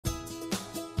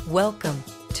Welcome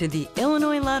to the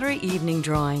Illinois Lottery Evening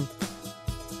Drawing.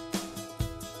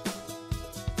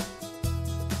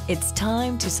 It's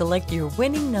time to select your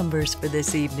winning numbers for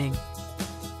this evening.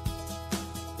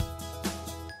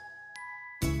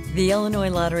 The Illinois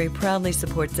Lottery proudly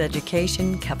supports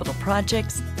education, capital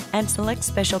projects, and selects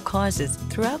special causes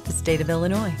throughout the state of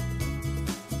Illinois.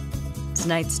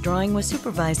 Tonight's drawing was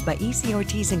supervised by E.C.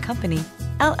 Ortiz & Company,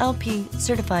 LLP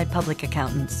Certified Public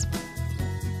Accountants.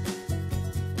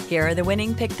 Here are the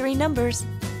winning Pick 3 numbers: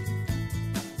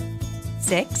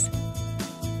 6,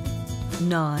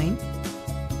 9,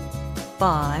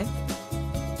 5,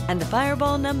 and the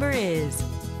fireball number is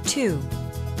 2.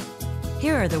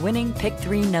 Here are the winning Pick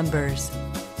 3 numbers: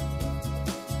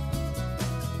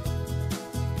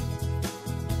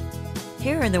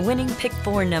 0,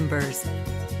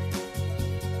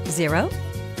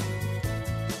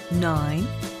 9,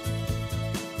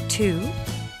 2,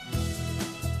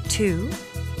 2,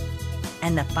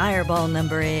 and the fireball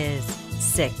number is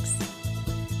 6.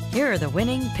 Here are the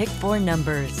winning Pick 4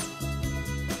 numbers: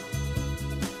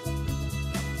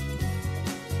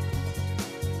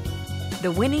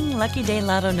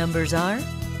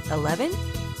 11,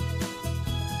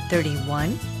 31,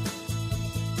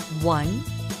 1,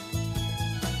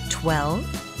 12,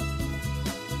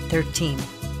 13.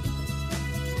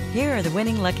 Here are the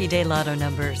winning Lucky Day Lotto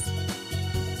numbers: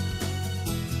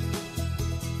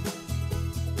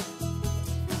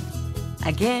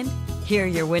 11, here are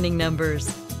your winning numbers: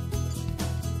 11.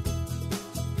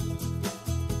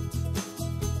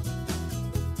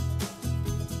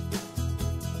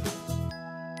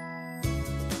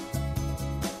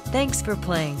 Thanks for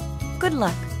playing. Good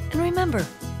luck, and remember,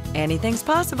 anything's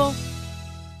possible.